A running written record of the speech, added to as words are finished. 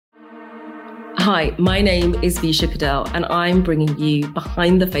Hi, my name is Visha Cadell, and I'm bringing you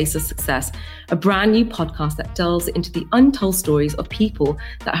Behind the Face of Success, a brand new podcast that delves into the untold stories of people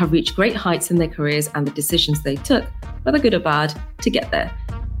that have reached great heights in their careers and the decisions they took, whether good or bad, to get there.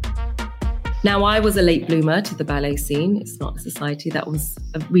 Now, I was a late bloomer to the ballet scene. It's not a society that was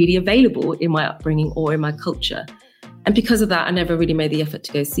really available in my upbringing or in my culture. And because of that, I never really made the effort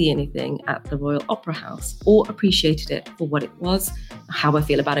to go see anything at the Royal Opera House or appreciated it for what it was, how I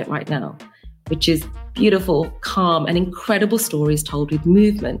feel about it right now, which is beautiful, calm, and incredible stories told with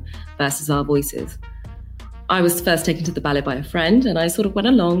movement versus our voices. I was first taken to the ballet by a friend, and I sort of went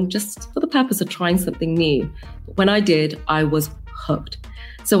along just for the purpose of trying something new. But when I did, I was hooked.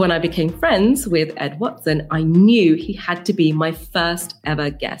 So when I became friends with Ed Watson, I knew he had to be my first ever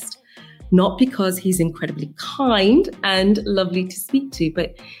guest. Not because he's incredibly kind and lovely to speak to,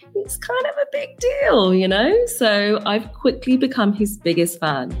 but it's kind of a big deal, you know? So I've quickly become his biggest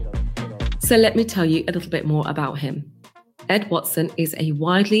fan. So let me tell you a little bit more about him. Ed Watson is a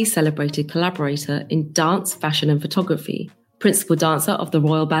widely celebrated collaborator in dance, fashion and photography, principal dancer of the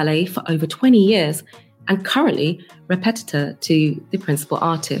Royal Ballet for over 20 years, and currently repetitor to the principal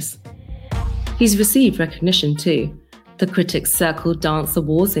artist. He's received recognition too. The Critics Circle Dance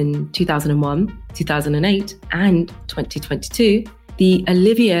Awards in 2001, 2008 and 2022, the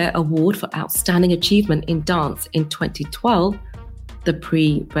Olivier Award for Outstanding Achievement in Dance in 2012, the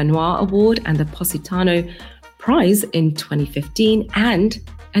Prix Renoir Award and the Positano Prize in 2015, and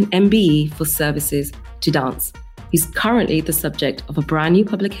an MBE for services to dance. He's currently the subject of a brand new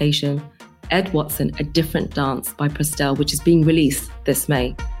publication, Ed Watson, A Different Dance by Prestel, which is being released this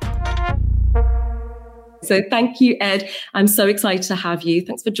May. So thank you, Ed. I'm so excited to have you.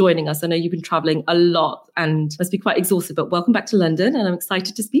 Thanks for joining us. I know you've been traveling a lot and must be quite exhausted, but welcome back to London, and I'm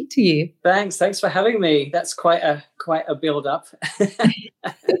excited to speak to you. Thanks for having me. That's quite a build up.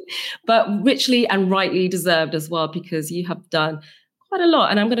 But richly and rightly deserved as well, because you have done quite a lot.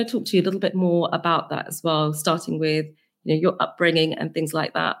 And I'm going to talk to you a little bit more about that as well, starting with your upbringing and things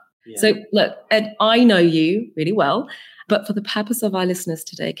like that. Yeah. So look, Ed, I know you really well. But for the purpose of our listeners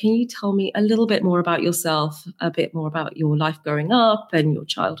today, can you tell me a little bit more about yourself, a bit more about your life growing up and your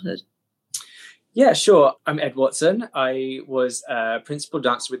childhood? Yeah, sure. I'm Ed Watson. I was a principal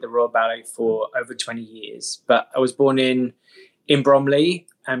dancer with the Royal Ballet for over 20 years, but I was born in Bromley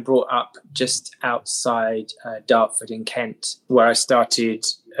and brought up just outside Dartford in Kent, where I started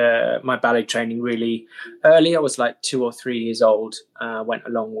my ballet training really early. I was like 2 or 3 years old. Went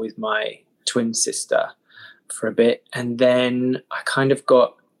along with my twin sister for a bit, and then I kind of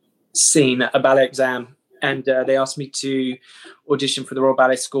got seen at a ballet exam, and they asked me to audition for the Royal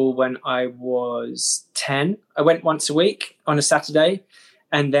Ballet School when I was 10. I went once a week on a Saturday,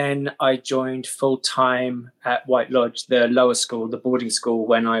 and then I joined full-time at White Lodge, the lower school, the boarding school,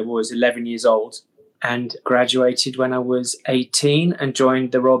 when I was 11 years old, and graduated when I was 18 and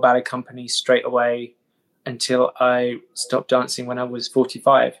joined the Royal Ballet Company straight away until I stopped dancing when I was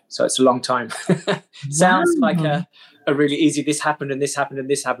 45. So it's a long time. Sounds like a really easy, this happened and this happened and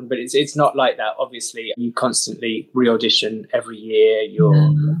this happened, but it's not like that. Obviously, you constantly re-audition every year.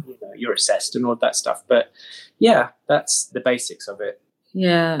 You're assessed and all that stuff. But yeah, that's the basics of it.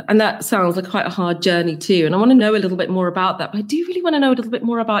 Yeah, and that sounds like quite a hard journey too. And I want to know a little bit more about that. But I do really want to know a little bit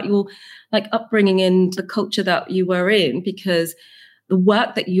more about your upbringing and the culture that you were in, because the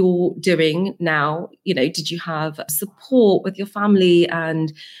work that you're doing now, did you have support with your family,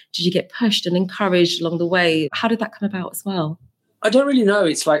 and did you get pushed and encouraged along the way? How did that come about as well? I don't really know.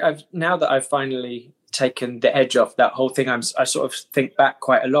 It's like now that I've finally taken the edge off that whole thing, I sort of think back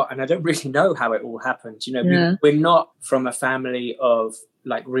quite a lot, and I don't really know how it all happened. We're not from a family of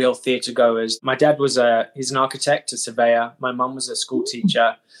like real theatre goers. My dad he's an architect, a surveyor. My mum was a school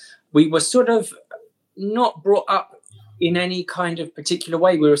teacher. We were sort of not brought up in any kind of particular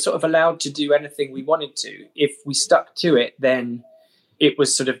way. We were sort of allowed to do anything we wanted to. If we stuck to it, then it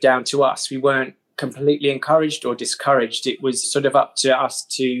was sort of down to us. We weren't completely encouraged or discouraged. It was sort of up to us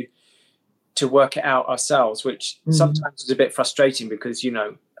to work it out ourselves, which sometimes was a bit frustrating because,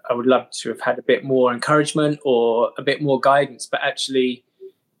 I would love to have had a bit more encouragement or a bit more guidance, but actually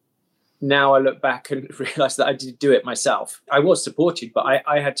now I look back and realize that I did do it myself. I was supported, but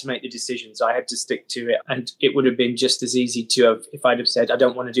I had to make the decisions. I had to stick to it. And it would have been just as easy to have, if I'd have said, I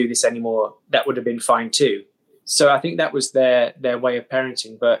don't want to do this anymore, that would have been fine too. So I think that was their way of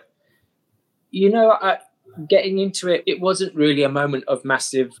parenting. But, getting into it, it wasn't really a moment of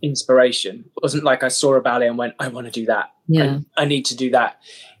massive inspiration. It wasn't like I saw a ballet and went, I want to do that. Yeah. I need to do that.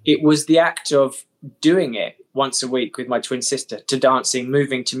 It was the act of doing it once a week with my twin sister, to dancing,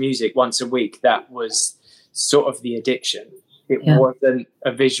 moving to music once a week. That was sort of the addiction. It wasn't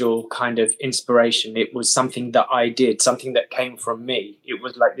a visual kind of inspiration. It was something that I did, something that came from me. It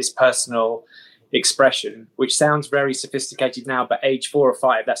was like this personal expression, which sounds very sophisticated now, but age 4 or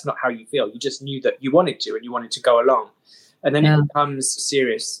 5, that's not how you feel. You just knew that you wanted to and you wanted to go along. And then it becomes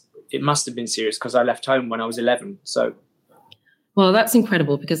serious. It must have been serious because I left home when I was 11. So, well, that's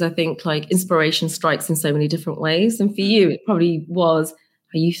incredible, because I think like inspiration strikes in so many different ways. And for you, it probably was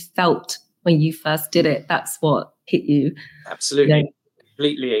how you felt when you first did it. That's what hit you. Absolutely. You know?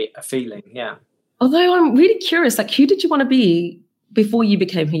 Completely a feeling. Yeah. Although I'm really curious, like, who did you want to be before you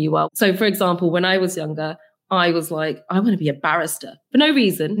became who you are? So, for example, when I was younger, I was like, I want to be a barrister for no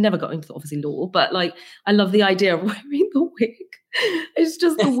reason. Never got into obviously law, but like, I love the idea of wearing the wig. It's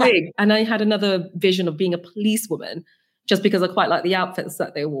just the wig. And I had another vision of being a policewoman, just because I quite like the outfits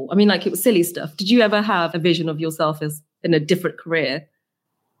that they wore. I mean, like, it was silly stuff. Did you ever have a vision of yourself as in a different career?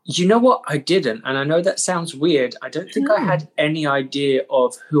 You know what? I didn't. And I know that sounds weird. I don't think I had any idea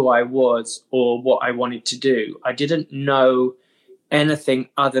of who I was or what I wanted to do. I didn't know anything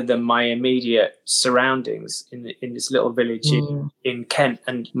other than my immediate surroundings in this little village in Kent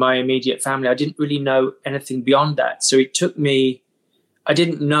and my immediate family. I didn't really know anything beyond that. So it took me, I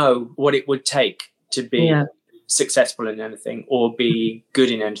didn't know what it would take to be successful in anything or be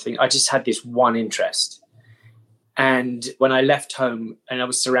good in anything. I just had this one interest. And when I left home and I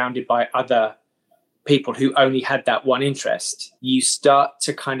was surrounded by other people who only had that one interest, you start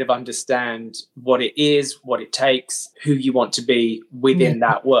to kind of understand what it is, what it takes, who you want to be within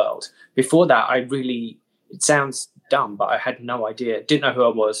that world. Before that, it sounds dumb, but I had no idea, didn't know who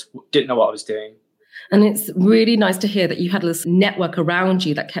I was, didn't know what I was doing. And it's really nice to hear that you had this network around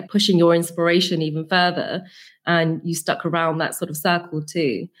you that kept pushing your inspiration even further, and you stuck around that sort of circle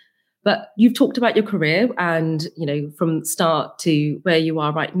too. But you've talked about your career and, you know, from start to where you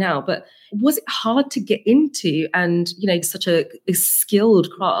are right now. But was it hard to get into, and, you know, such a skilled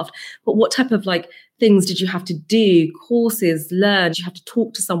craft? But what type of like things did you have to do, courses, learn? Did you have to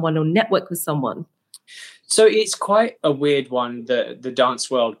talk to someone or network with someone? So it's quite a weird one, the dance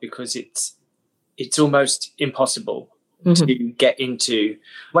world, because it's almost impossible to get into.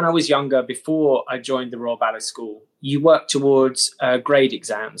 When I was younger, before I joined the Royal Ballet School, you work towards grade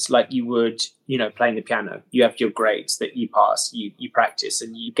exams like you would, you know, playing the piano. You have your grades that you pass, you practice,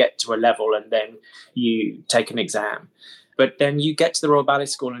 and you get to a level and then you take an exam. But then you get to the Royal Ballet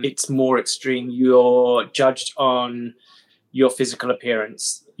School and it's more extreme. You're judged on your physical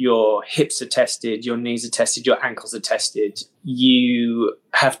appearance. Your hips are tested, your knees are tested, your ankles are tested. You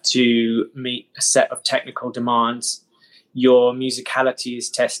have to meet a set of technical demands. Your musicality is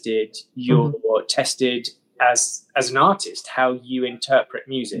tested. You're tested as an artist, how you interpret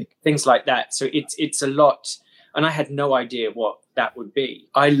music, things like that. So it's a lot. And I had no idea what that would be.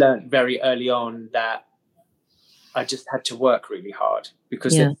 I learned very early on that I just had to work really hard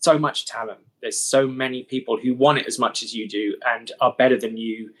because there's so much talent. There's so many people who want it as much as you do and are better than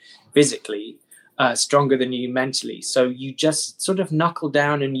you physically, stronger than you mentally. So you just sort of knuckle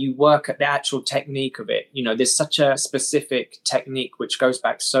down and you work at the actual technique of it. You know, there's such a specific technique which goes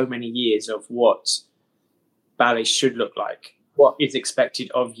back so many years of what ballet should look like, what is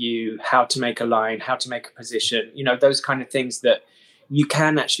expected of you, how to make a line, how to make a position, you know, those kind of things that you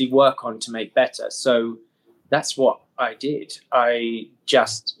can actually work on to make better. So that's what I did. I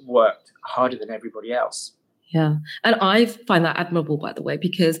just worked harder than everybody else. Yeah. And I find that admirable, by the way,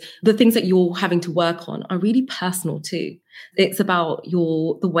 because the things that you're having to work on are really personal too. It's about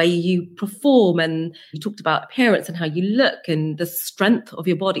the way you perform, and you talked about appearance and how you look and the strength of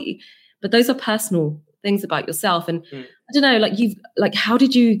your body. But those are personal things about yourself. And I don't know, how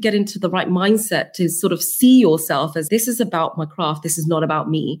did you get into the right mindset to sort of see yourself as, this is about my craft, this is not about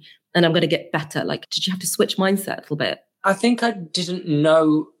me, and I'm going to get better? Like, did you have to switch mindset a little bit? I think I didn't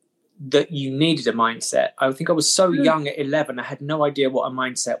know that you needed a mindset. I think I was so young at 11, I had no idea what a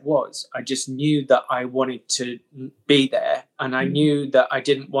mindset was. I just knew that I wanted to be there, and I knew that I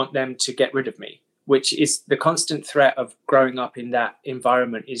didn't want them to get rid of me, which is the constant threat of growing up in that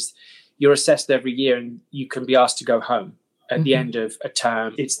environment. Is you're assessed every year and you can be asked to go home at the end of a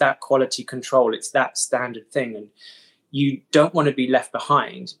term. It's that quality control. It's that standard thing. And you don't want to be left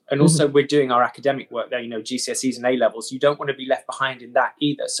behind. And also we're doing our academic work there, you know, GCSEs and A-levels. You don't want to be left behind in that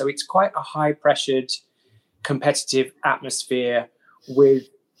either. So it's quite a high pressured, competitive atmosphere with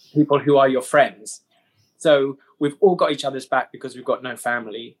people who are your friends. So we've all got each other's back because we've got no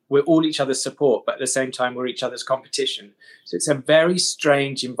family. We're all each other's support, but at the same time, we're each other's competition. So it's a very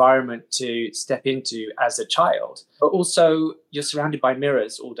strange environment to step into as a child. But also, you're surrounded by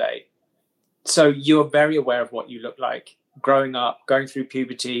mirrors all day. So you're very aware of what you look like growing up, going through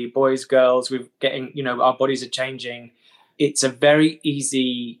puberty, boys, girls, we're getting, you know, our bodies are changing. it's a very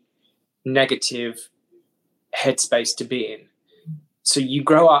easy negative headspace to be in. So you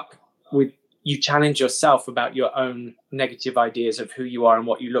grow up with, you challenge yourself about your own negative ideas of who you are and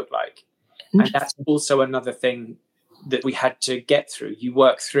what you look like. And that's also another thing that we had to get through. You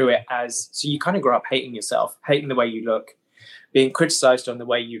work through it so you kind of grow up hating yourself, hating the way you look, being criticized on the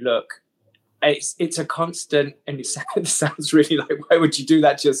way you look. It's a constant, and it sounds really like, why would you do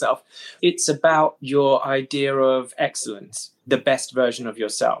that to yourself? It's about your idea of excellence, the best version of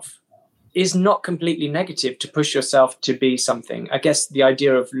yourself. Is not completely negative to push yourself to be something. I guess the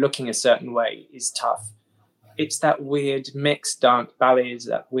idea of looking a certain way is tough. It's that weird mix, ballet is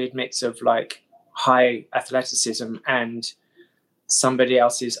that weird mix of like high athleticism and somebody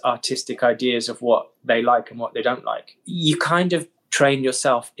else's artistic ideas of what they like and what they don't like. You kind of train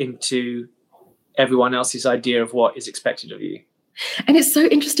yourself into everyone else's idea of what is expected of you. And it's so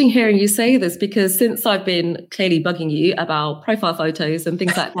interesting hearing you say this, because since I've been clearly bugging you about profile photos and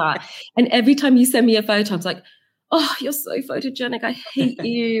things like that, and every time you send me a photo, I'm like, oh, you're so photogenic. I hate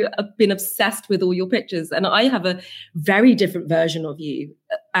you. I've been obsessed with all your pictures. And I have a very different version of you.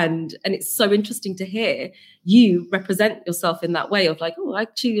 And it's so interesting to hear you represent yourself in that way of like, oh,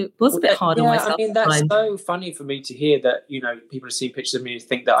 actually, it was a bit hard on myself. I mean, that's so funny for me to hear that, people see pictures of me and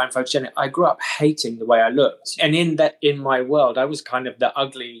think that I'm photogenic. I grew up hating the way I looked. And in my world, I was kind of the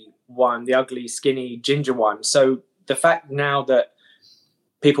ugly one, the ugly, skinny, ginger one. So the fact now that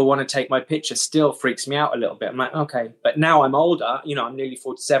people want to take my picture still freaks me out a little bit. I'm like, okay, but now I'm older, I'm nearly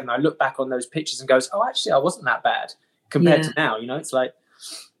 47. I look back on those pictures and goes, oh, actually, I wasn't that bad compared to now, it's like.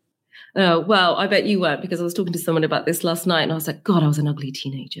 Oh, well, I bet you weren't, because I was talking to someone about this last night and I was like, God, I was an ugly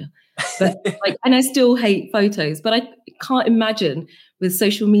teenager. But and I still hate photos, but I can't imagine with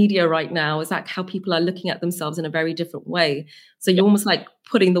social media right now, is that how people are looking at themselves in a very different way. So you're almost like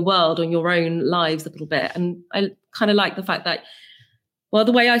putting the world on your own lives a little bit. And I kind of like the fact that, well,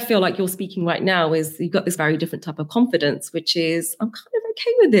 the way I feel like you're speaking right now is you've got this very different type of confidence, which is, I'm kind of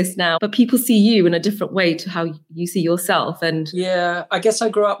okay with this now, but people see you in a different way to how you see yourself. And yeah, I guess I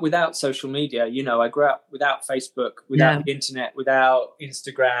grew up without social media. I grew up without Facebook, without the internet, without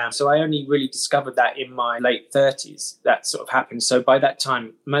Instagram. So I only really discovered that in my late 30s, that sort of happened. So by that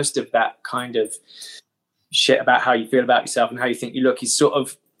time, most of that kind of shit about how you feel about yourself and how you think you look is sort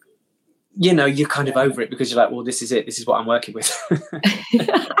of, you're kind of over it, because you're like, well, this is it. This is what I'm working with.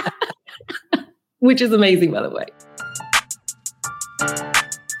 Which is amazing, by the way.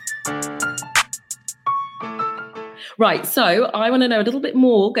 Right. So I want to know a little bit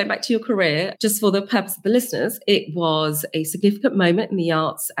more, going back to your career, just for the purpose of the listeners. It was a significant moment in the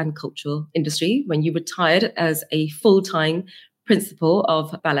arts and cultural industry when you retired as a full-time principal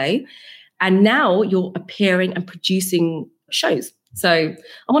of ballet. And now you're appearing and producing shows. So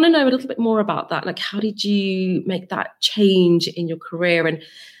I want to know a little bit more about that. Like, how did you make that change in your career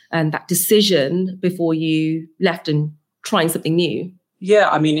and that decision before you left and trying something new? Yeah,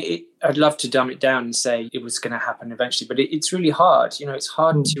 I mean, I'd love to dumb it down and say it was going to happen eventually, but it's really hard. It's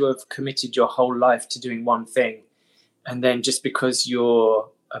hard to have committed your whole life to doing one thing. And then just because you're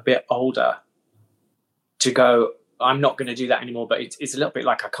a bit older to go, I'm not going to do that anymore. But it's a little bit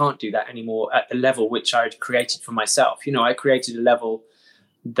like I can't do that anymore at the level which I'd created for myself. I created a level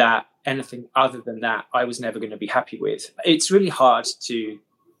that anything other than that, I was never going to be happy with. It's really hard to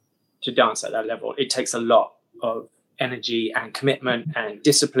dance at that level. It takes a lot of energy and commitment and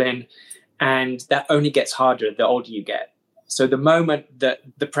discipline. And that only gets harder the older you get. So the moment that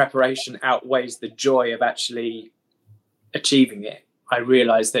the preparation outweighs the joy of actually achieving it, I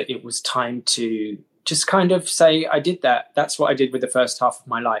realized that it was time to just kind of say, I did that. That's what I did with the first half of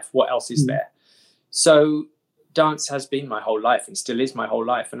my life. What else is there? So dance has been my whole life and still is my whole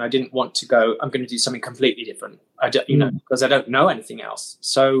life. And I didn't want to go, I'm going to do something completely different. Because I don't know anything else.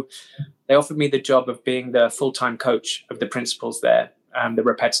 So they offered me the job of being the full-time coach of the principals there, the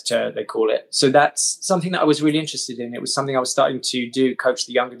repetiteur, they call it. So that's something that I was really interested in. It was something I was starting to do, coach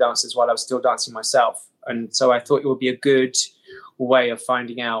the younger dancers while I was still dancing myself. And so I thought it would be a good way of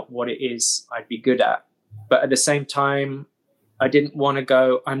finding out what it is I'd be good at. But at the same time, I didn't want to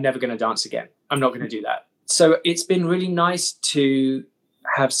go, I'm never going to dance again. I'm not going to do that. So it's been really nice to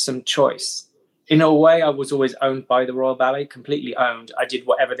have some choice. In a way, I was always owned by the Royal Ballet, completely owned. I did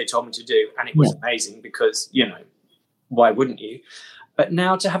whatever they told me to do. And it was amazing because, why wouldn't you? But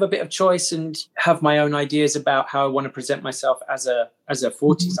now to have a bit of choice and have my own ideas about how I want to present myself as a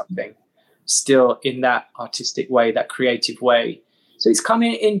 40-something, still in that artistic way, that creative way. So it's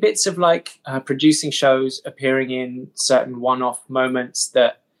coming in bits of like producing shows, appearing in certain one-off moments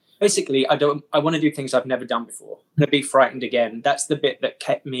that basically I want to do things I've never done before. I'm going to be frightened again. That's the bit that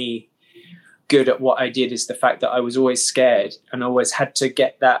kept me good at what I did is the fact that I was always scared and always had to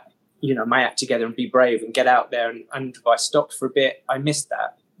get that, my act together and be brave and get out there. And if I stopped for a bit, I missed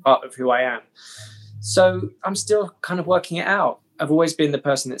that part of who I am. So I'm still kind of working it out. I've always been the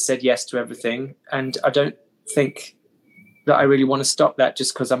person that said yes to everything. And I don't think that I really want to stop that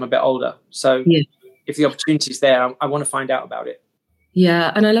just because I'm a bit older. So if the opportunity is there, I want to find out about it.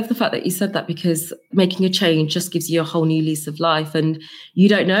 Yeah. And I love the fact that you said that, because making a change just gives you a whole new lease of life, and you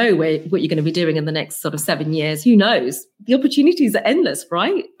don't know what you're going to be doing in the next sort of 7 years. Who knows? The opportunities are endless,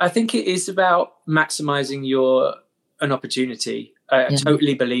 right? I think it is about maximizing an opportunity. I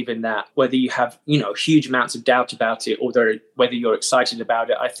totally believe in that, whether you have, huge amounts of doubt about it or whether you're excited about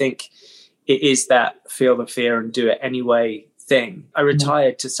it. I think it is that feel the fear and do it anyway thing. I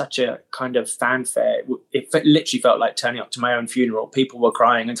retired to such a kind of fanfare. It literally felt like turning up to my own funeral. People were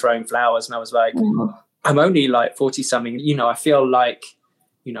crying and throwing flowers, and I was like, I'm only like 40 something. I feel like,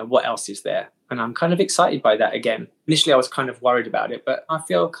 what else is there? And I'm kind of excited by that again. Initially, I was kind of worried about it, but I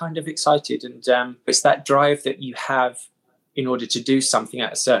feel kind of excited. And it's that drive that you have in order to do something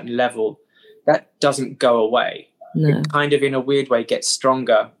at a certain level that doesn't go away. No. It kind of, in a weird way, gets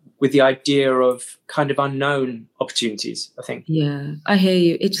stronger with the idea of kind of unknown opportunities, I think. Yeah, I hear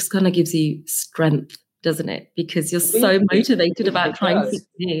you. It just kind of gives you strength, doesn't it? Because you're so motivated about trying something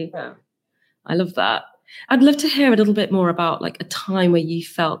new. Yeah. I love that. I'd love to hear a little bit more about like a time where you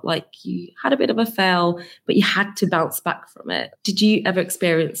felt like you had a bit of a fail, but you had to bounce back from it. Did you ever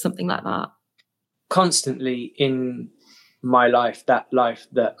experience something like that? Constantly in my life, that life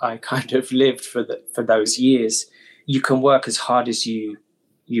that I kind of lived for those years, you can work as hard as you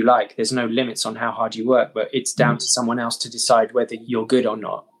like. There's no limits on how hard you work, but it's down to someone else to decide whether you're good or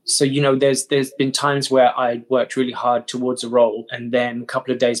not. So, there's been times where I worked really hard towards a role, and then a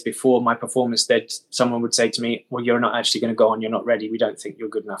couple of days before my performance, someone would say to me, well, you're not actually going to go on. You're not ready. We don't think you're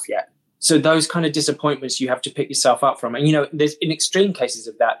good enough yet. So those kind of disappointments you have to pick yourself up from. And, there's in extreme cases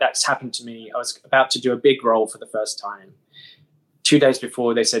of that's happened to me. I was about to do a big role for the first time. 2 days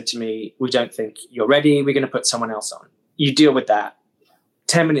before, they said to me, we don't think you're ready. We're going to put someone else on. You deal with that.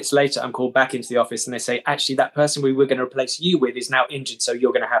 10 minutes later, I'm called back into the office and they say, actually, that person we were going to replace you with is now injured, so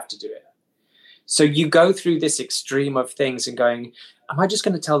you're going to have to do it. So you go through this extreme of things and going, am I just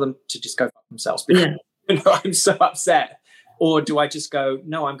going to tell them to just go fuck themselves because I'm so upset? Or do I just go,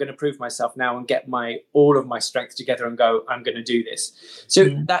 no, I'm going to prove myself now and get all of my strength together and go, I'm going to do this. So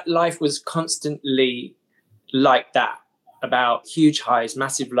that life was constantly like that, about huge highs,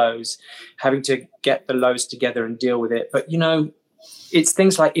 massive lows, having to get the lows together and deal with it. But, it's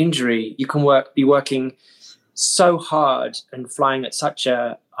things like injury. You can be working so hard and flying at such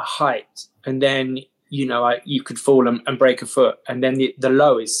a height, and then you could fall and break a foot, and then the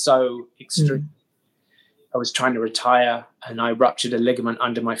low is so extreme. I was trying to retire and I ruptured a ligament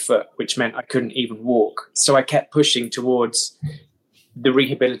under my foot, which meant I couldn't even walk. So I kept pushing towards the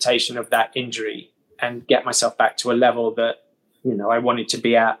rehabilitation of that injury and get myself back to a level that I wanted to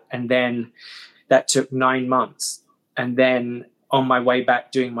be at. And then that took 9 months, and then on my way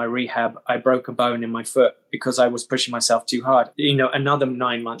back doing my rehab, I broke a bone in my foot because I was pushing myself too hard. Another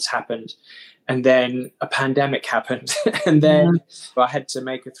 9 months happened, and then a pandemic happened. And then I had to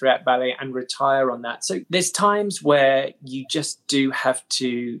make a 3-act ballet and retire on that. So there's times where you just do have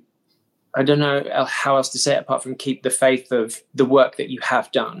to, I don't know how else to say it apart from keep the faith of the work that you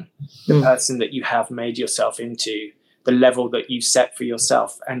have done, the person that you have made yourself into, the level that you set for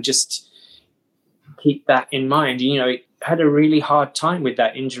yourself, and just keep that in mind. Had a really hard time with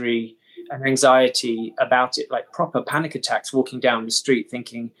that injury and anxiety about it, like proper panic attacks walking down the street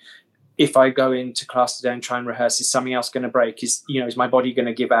thinking, if I go into class today and try and rehearse, is something else going to break? Is my body going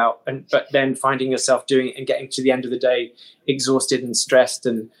to give out? But then finding yourself doing it and getting to the end of the day exhausted and stressed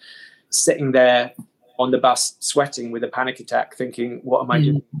and sitting there on the bus sweating with a panic attack thinking, what am I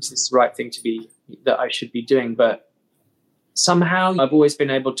doing? Is this the right thing that I should be doing? But somehow I've always been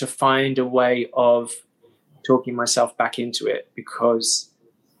able to find a way of talking myself back into it, because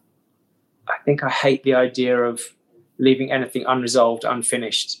I think I hate the idea of leaving anything unresolved,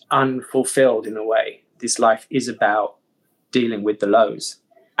 unfinished, unfulfilled in a way. This life is about dealing with the lows,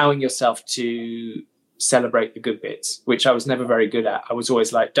 allowing yourself to celebrate the good bits, which I was never very good at. I was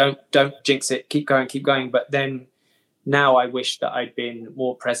always like, don't jinx it, keep going. But then now I wish that I'd been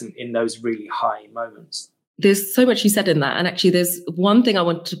more present in those really high moments. There's so much you said in that. And actually, there's one thing I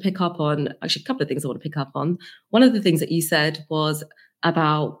wanted to pick up on, actually a couple of things I want to pick up on. One of the things that you said was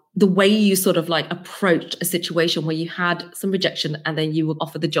about the way you sort of like approached a situation where you had some rejection and then you were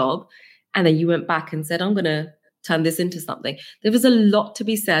offered the job, and then you went back and said, I'm going to turn this into something. There was a lot to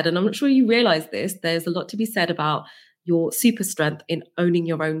be said, and I'm not sure you realize this. There's a lot to be said about your super strength in owning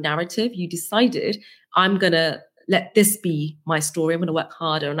your own narrative. You decided, I'm going to let this be my story. I'm going to work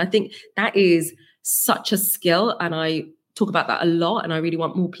harder. And I think that is such a skill. And I talk about that a lot. And I really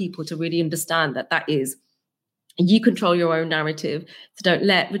want more people to really understand that that is, you control your own narrative. So don't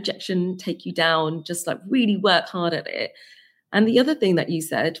let rejection take you down. Just like really work hard at it. And the other thing that you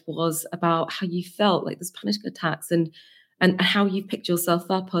said was about how you felt like this panic attacks and how you picked yourself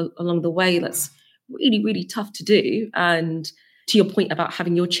up along the way. That's really, really tough to do. And to your point about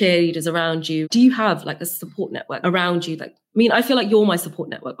having your cheerleaders around you, do you have like a support network around you? Like, I mean, I feel like you're my support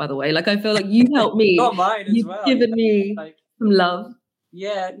network, by the way. Like, I feel like you helped me. Not mine as You've well. given me some love.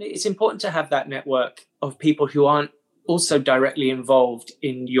 Yeah, it's important to have that network of people who aren't also directly involved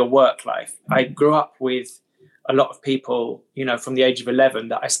in your work life. I grew up with a lot of people, you know, from the age of 11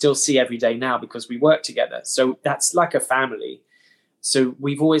 that I still see every day now because we work together. So that's like a family. So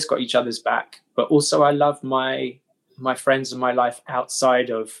we've always got each other's back. But also I love my friends and my life outside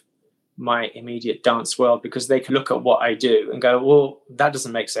of my immediate dance world, because they can look at what I do and go, well, that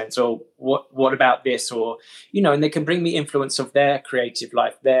doesn't make sense. Or what about this? Or, you know, and they can bring me influence of their creative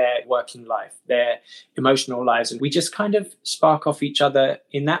life, their working life, their emotional lives. And we just kind of spark off each other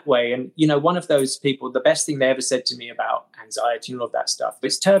in that way. And, you know, one of those people, the best thing they ever said to me about anxiety and all of that stuff,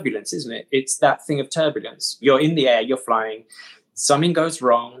 it's turbulence, isn't it? It's that thing of turbulence. You're in the air, you're flying, something goes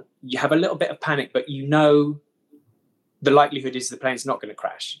wrong, you have a little bit of panic, but you know the likelihood is the plane's not going to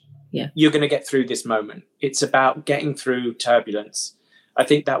crash. Yeah. You're going to get through this moment. It's about getting through turbulence. I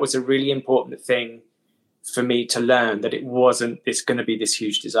think that was a really important thing for me to learn, that it wasn't this going to be this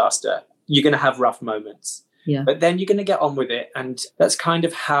huge disaster. You're going to have rough moments, but then you're going to get on with it. And that's kind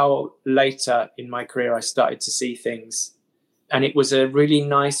of how later in my career I started to see things. And it was a really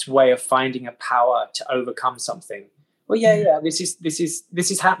nice way of finding a power to overcome something. Well, this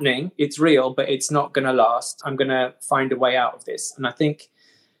is happening. It's real, but it's not going to last. I'm going to find a way out of this. And I think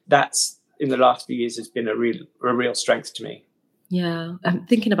that's, in the last few years, has been a real strength to me. Yeah, I'm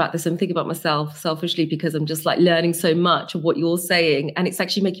thinking about this. I'm thinking about myself selfishly, because I'm just like learning so much of what you're saying. And it's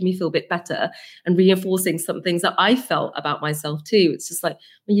actually making me feel a bit better and reinforcing some things that I felt about myself too. It's just like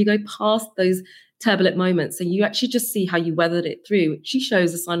when you go past those turbulent moments and you actually just see how you weathered it through, it actually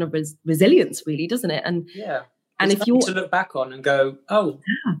shows a sign of resilience, really, doesn't it? And yeah. And it's if you're to look back on and go, oh,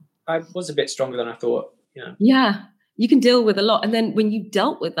 yeah, I was a bit stronger than I thought. You know? Yeah, you can deal with a lot. And then when you've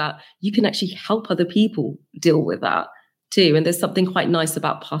dealt with that, you can actually help other people deal with that too. And there's something quite nice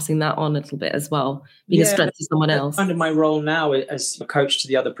about passing that on a little bit as well, being a strength to someone else. Kind of my role now as a coach to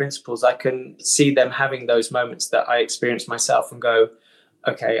the other principals, I can see them having those moments that I experienced myself and go,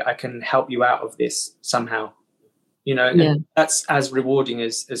 okay, I can help you out of this somehow. You know, and that's as rewarding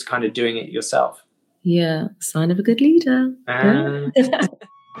as kind of doing it yourself. Yeah, sign of a good leader.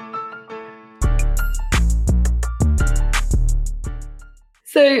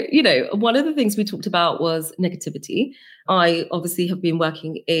 So, you know, one of the things we talked about was negativity. I obviously have been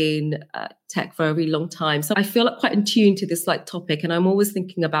working in tech for a really long time. So I feel like quite in tune to this like topic. And I'm always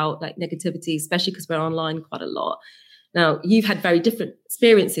thinking about like negativity, especially because we're online quite a lot. Now, you've had very different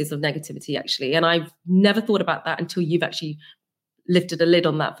experiences of negativity, actually. And I've never thought about that until you've actually lifted a lid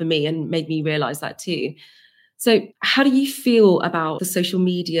on that for me and made me realize that too. So how do you feel about the social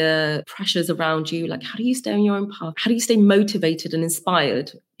media pressures around you? Like, how do you stay on your own path? How do you stay motivated and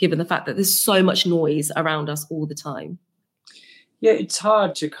inspired, given the fact that there's so much noise around us all the time? Yeah, it's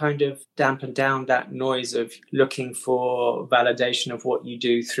hard to kind of dampen down that noise of looking for validation of what you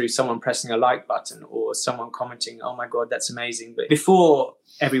do through someone pressing a like button or someone commenting, oh my God, that's amazing. But before,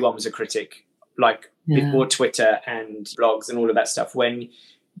 everyone was a critic, like before Twitter and blogs and all of that stuff, when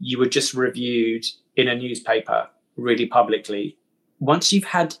you were just reviewed in a newspaper really publicly. Once you've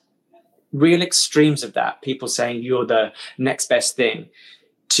had real extremes of that, people saying you're the next best thing,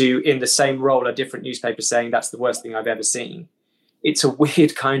 to in the same role, a different newspaper saying that's the worst thing I've ever seen. It's a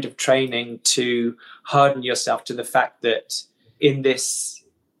weird kind of training to harden yourself to the fact that in this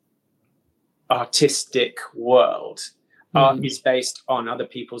artistic world, art is based on other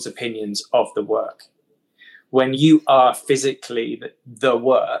people's opinions of the work. When you are physically the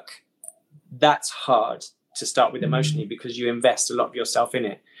work, that's hard to start with emotionally because you invest a lot of yourself in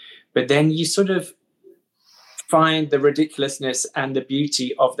it. But then you sort of find the ridiculousness and the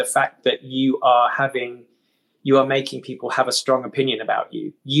beauty of the fact that you are making people have a strong opinion about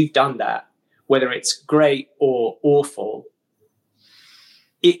you. You've done that, whether it's great or awful.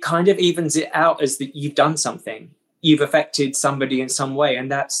 It kind of evens it out as that you've done something. You've affected somebody in some way. And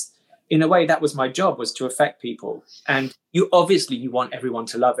that's, in a way, that was my job, was to affect people. And you want everyone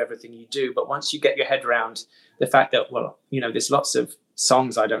to love everything you do. But once you get your head around the fact that, well, you know, there's lots of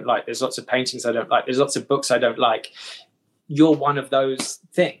songs I don't like. There's lots of paintings I don't like. There's lots of books I don't like. You're one of those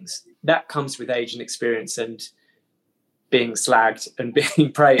things. That comes with age and experience and being slagged and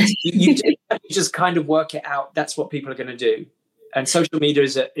being praised. You just kind of work it out. That's what people are going to do. And social media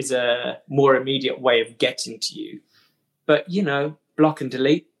is a more immediate way of getting to you. But, block and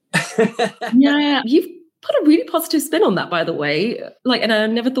delete. Yeah, you've put a really positive spin on that, by the way. And I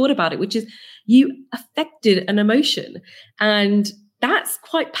never thought about it, which is you affected an emotion. And that's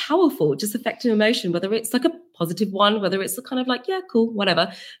quite powerful, just affecting emotion, whether it's like a positive one, whether it's a kind of like, yeah, cool,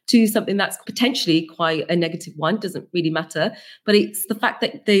 whatever, to something that's potentially quite a negative one, doesn't really matter. But it's the fact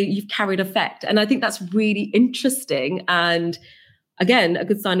that you've carried effect. And I think that's really interesting. And again, a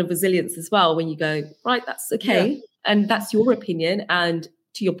good sign of resilience as well, when you go, right, that's okay. Yeah. And that's your opinion. And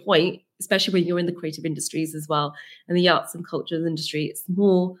to your point, especially when you're in the creative industries as well, and the arts and culture industry, it's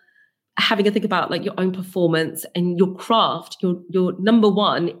more having a think about like your own performance and your craft. Your number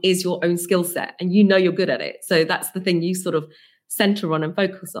one is your own skill set, and you're good at it. So that's the thing you sort of center on and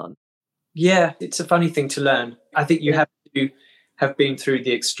focus on. Yeah, it's a funny thing to learn. I think you have to have been through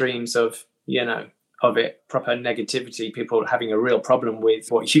the extremes of, of it, proper negativity, people having a real problem with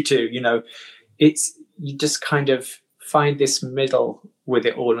what you do. You just kind of find this middle with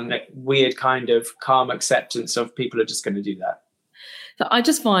it all, and that weird kind of calm acceptance of people are just going to do that. So I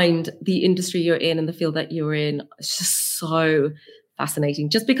just find the industry you're in and the field that you're in is just so fascinating,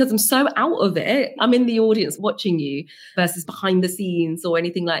 just because I'm so out of it. I'm in the audience watching you versus behind the scenes or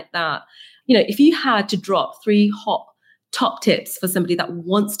anything like that. If you had to drop 3 hot top tips for somebody that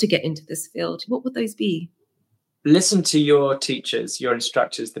wants to get into this field, what would those be? Listen to your teachers, your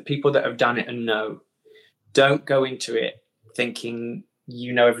instructors, the people that have done it and know. Don't go into it thinking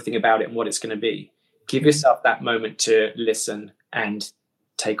you know everything about it and what it's going to be. Give yourself that moment to listen and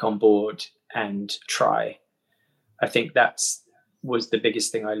take on board and try. I think was the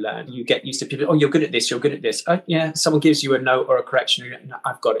biggest thing I learned. You get used to people, oh, you're good at this, you're good at this. Oh, yeah, someone gives you a note or a correction, no,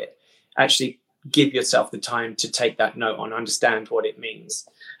 I've got it. Actually give yourself the time to take that note on, understand what it means.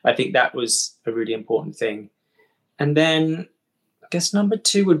 I think that was a really important thing. And then I guess number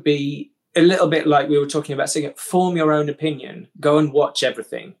 2 would be a little bit like we were talking about, saying, form your own opinion. Go and watch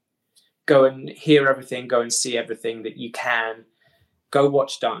everything. Go and hear everything. Go and see everything that you can. Go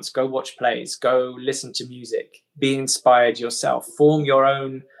watch dance. Go watch plays. Go listen to music. Be inspired yourself. Form your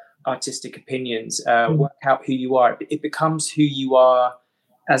own artistic opinions. Work out who you are. It becomes who you are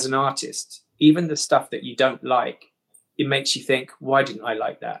as an artist. Even the stuff that you don't like, it makes you think, why didn't I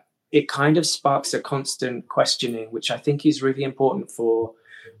like that? It kind of sparks a constant questioning, which I think is really important for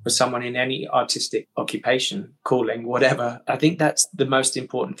someone in any artistic occupation, calling, whatever. I think that's the most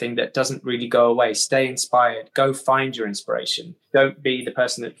important thing that doesn't really go away. Stay inspired. Go find your inspiration. Don't be the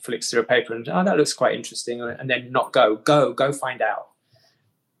person that flicks through a paper and, oh, that looks quite interesting, and then not go. Go find out.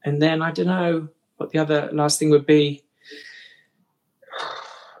 And then I don't know what the other last thing would be.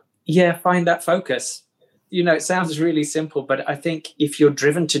 Yeah, find that focus. It sounds really simple, but I think if you're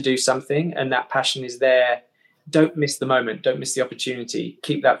driven to do something and that passion is there, don't miss the moment. Don't miss the opportunity.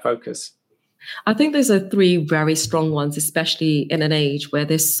 Keep that focus. I think those are 3 very strong ones, especially in an age where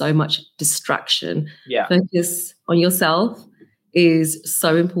there's so much distraction. Yeah. Focus on yourself is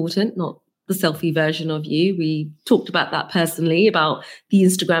so important, not the selfie version of you. We talked about that personally, about the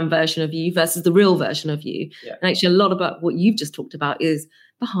Instagram version of you versus the real version of you. Yeah. And actually a lot about what you've just talked about is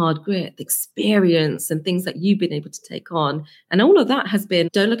the hard grit, the experience and things that you've been able to take on. And all of that has been,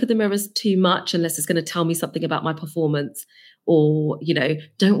 don't look at the mirrors too much unless it's going to tell me something about my performance, or,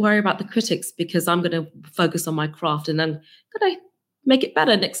 don't worry about the critics because I'm going to focus on my craft and I'm going to make it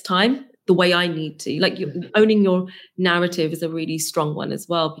better next time the way I need to. Like, owning your narrative is a really strong one as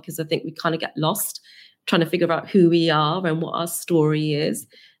well, because I think we kind of get lost trying to figure out who we are and what our story is.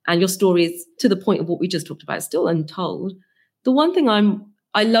 And your story is, to the point of what we just talked about, still untold. The one thing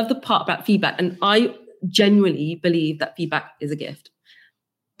I love the part about feedback, and I genuinely believe that feedback is a gift.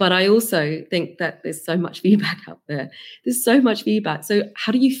 But I also think that there's so much feedback out there. There's so much feedback. So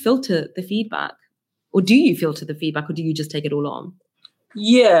how do you filter the feedback? Or do you filter the feedback, or do you just take it all on?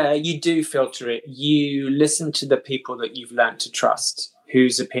 Yeah, you do filter it. You listen to the people that you've learned to trust,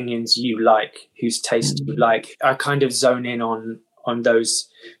 whose opinions you like, whose taste you like. I kind of zone in on those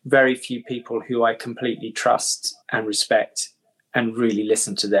very few people who I completely trust and respect, and really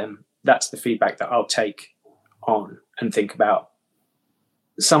listen to them. That's the feedback that I'll take on and think about.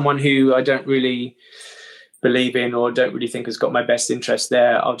 Someone who I don't really believe in or don't really think has got my best interest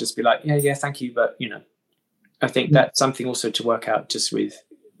there, I'll just be like, yeah, thank you. But, I think that's something also to work out just with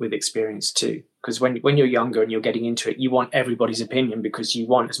experience too. Because when you're younger and you're getting into it, you want everybody's opinion because you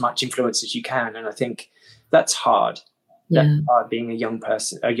want as much influence as you can. And I think that's hard. Yeah. That's hard being a young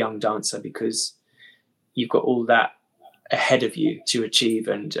person, a young dancer, because you've got all that ahead of you to achieve,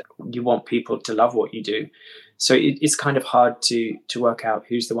 and you want people to love what you do. So it's kind of hard to work out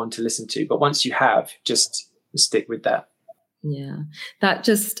who's the one to listen to. But once you have, just stick with that. Yeah, that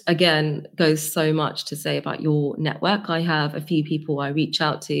just, again, goes so much to say about your network. I have a few people I reach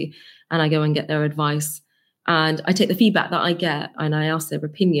out to and I go and get their advice. And I take the feedback that I get and I ask their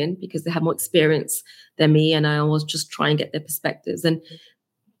opinion because they have more experience than me. And I always just try and get their perspectives. And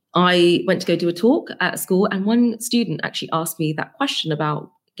I went to go do a talk at school, and one student actually asked me that question about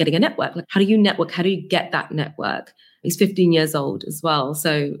getting a network. Like, how do you network? How do you get that network? He's 15 years old as well.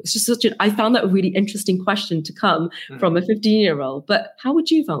 So it's just I found that a really interesting question to come from a 15-year-old. But how would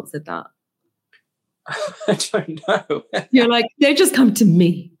you have answered that? I don't know. You're like, they just come to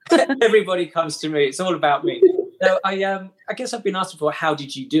me. Everybody comes to me. It's all about me. No, I guess I've been asked before, how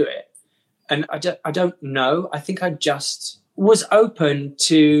did you do it? And I don't know. I think I just was open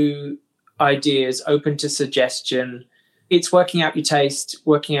to ideas, open to suggestion. It's working out your taste,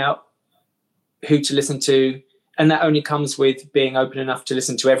 working out who to listen to. And that only comes with being open enough to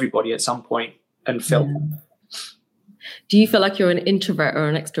listen to everybody at some point and filter. Yeah. Do you feel like you're an introvert or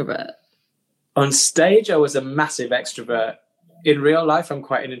an extrovert? On stage, I was a massive extrovert. In real life, I'm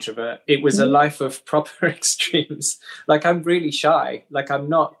quite an introvert. It was a life of proper extremes. Like, I'm really shy. Like, I'm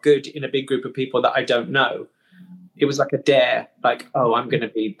not good in a big group of people that I don't know. It was like a dare, like, oh, I'm going to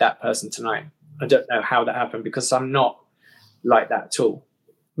be that person tonight. I don't know how that happened because I'm not like that at all.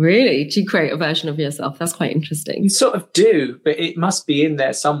 Really? Do you create a version of yourself? That's quite interesting. You sort of do, but it must be in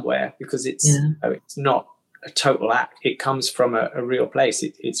there somewhere because it's not a total act. It comes from a real place.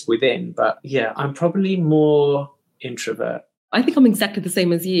 It's within. But yeah, I'm probably more introvert. I think I'm exactly the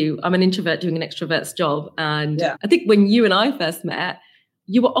same as you. I'm an introvert doing an extrovert's job. And I think when you and I first met,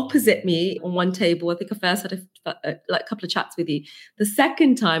 you were opposite me on one table. I think I first had a couple of chats with you. The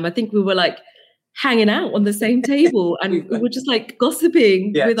second time, I think we were like hanging out on the same table and we were just like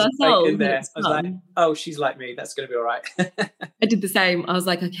gossiping with ourselves. In there. I was like, oh, she's like me. That's going to be all right. I did the same. I was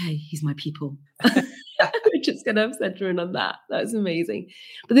like, okay, he's my people. We're just going to center in on that. That's amazing.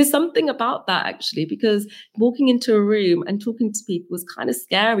 But there's something about that actually, because walking into a room and talking to people is kind of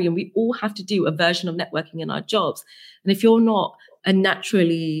scary, and we all have to do a version of networking in our jobs. And if you're not a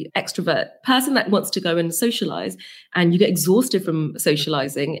naturally extrovert person that wants to go and socialize and you get exhausted from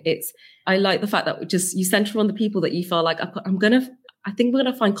socializing, I like the fact that you center on the people that you feel like I think we're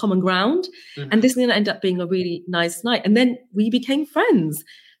going to find common ground, and this is going to end up being a really nice night. And then we became friends.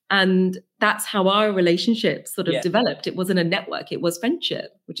 And that's how our relationship sort of developed. It wasn't a network, it was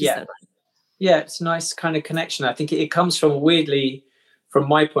friendship, which is so nice. Yeah, it's a nice kind of connection. I think it comes from, weirdly, from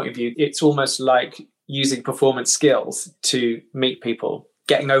my point of view, it's almost like using performance skills to meet people,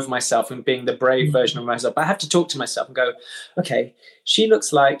 getting over myself and being the brave version of myself. I have to talk to myself and go, okay, she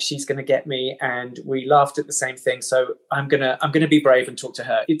looks like she's going to get me, and we laughed at the same thing, so I'm gonna be brave and talk to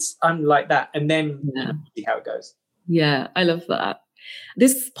her. I'm like that, and then see how it goes. Yeah, I love that.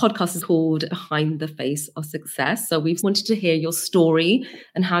 This podcast is called Behind the Face of Success. So we've wanted to hear your story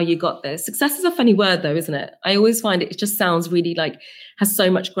and how you got there. Success is a funny word though, isn't it? I always find it just sounds really like, has so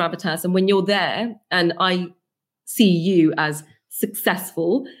much gravitas. And when you're there, and I see you as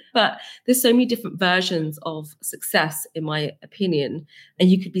successful, but there's so many different versions of success, in my opinion, and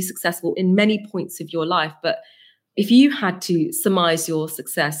you could be successful in many points of your life. But if you had to surmise your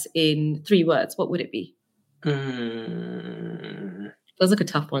success in 3 words, what would it be? Feels like a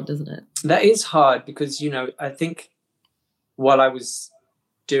tough one, doesn't it? That is hard because, I think while I was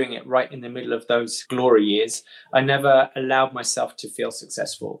doing it right in the middle of those glory years, I never allowed myself to feel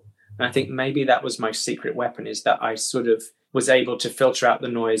successful. And I think maybe that was my secret weapon, is that I sort of was able to filter out the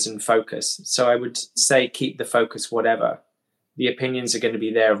noise and focus. So I would say, keep the focus, whatever. The opinions are going to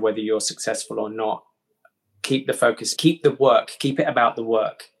be there of whether you're successful or not. Keep the focus, keep the work, keep it about the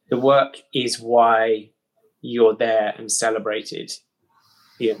work. The work is why you're there and celebrated,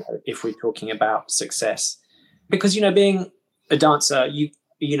 if we're talking about success. Because, being a dancer,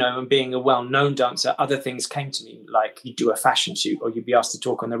 and being a well-known dancer, other things came to me, like you'd do a fashion shoot or you'd be asked to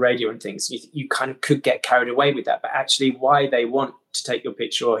talk on the radio and things. You kind of could get carried away with that. But actually why they want to take your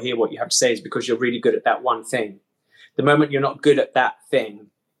picture or hear what you have to say is because you're really good at that one thing. The moment you're not good at that thing,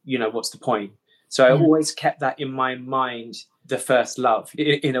 what's the point? So I always kept that in my mind, the first love,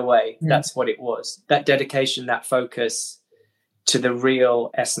 in a way. That's what it was. That dedication, that focus to the real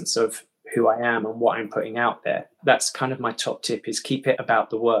essence of who I am and what I'm putting out there. That's kind of my top tip, is keep it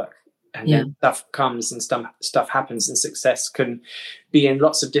about the work. And then stuff comes and stuff happens, and success can be in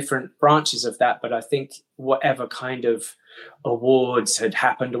lots of different branches of that. But I think whatever kind of awards had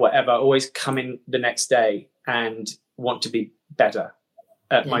happened or whatever, always come in the next day. And want to be better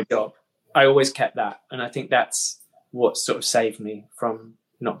at my job. I always kept that. And I think that's what sort of saved me from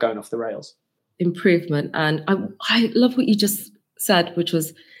not going off the rails. Improvement. And I love what you just said, which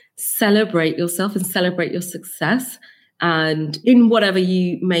was celebrate yourself and celebrate your success. And in whatever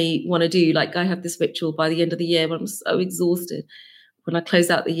you may want to do, like I have this ritual by the end of the year when I'm so exhausted. When I close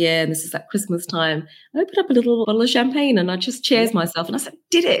out the year, and this is at Christmas time, I open up a little bottle of champagne and I just cheers myself and I said, I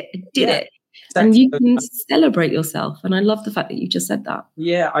did it. Exactly. And you can celebrate yourself. And I love the fact that you just said that.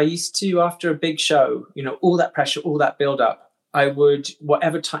 Yeah, I used to, after a big show, all that pressure, all that build up, I would,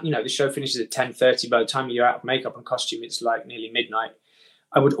 whatever time, the show finishes at 10:30, by the time you're out of makeup and costume, it's like nearly midnight.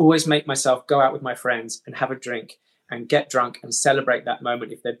 I would always make myself go out with my friends and have a drink and get drunk and celebrate that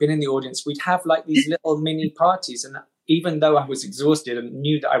moment. If they'd been in the audience, we'd have like these little mini parties. And even though I was exhausted and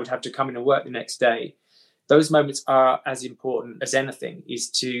knew that I would have to come in and work the next day, those moments are as important as anything, is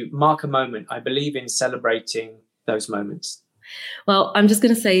to mark a moment. I believe in celebrating those moments. Well, I'm just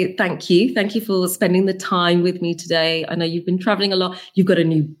going to say thank you. Thank you for spending the time with me today. I know you've been traveling a lot. You've got a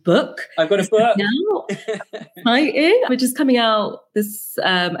new book. I've got a book. Now. Exciting. Which is coming out this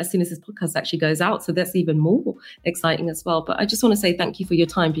as soon as this podcast actually goes out. So that's even more exciting as well. But I just want to say thank you for your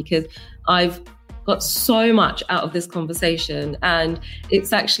time, because I've got so much out of this conversation, and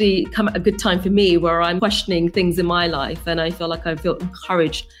it's actually come at a good time for me where I'm questioning things in my life, and I feel like I feel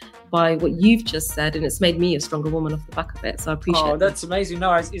encouraged by what you've just said, and it's made me a stronger woman off the back of it. So I appreciate it. Oh, that's amazing.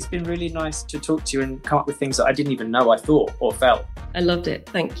 No, it's been really nice to talk to you and come up with things that I didn't even know I thought or felt. I loved it.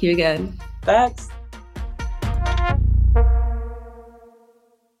 Thank you again. Thanks.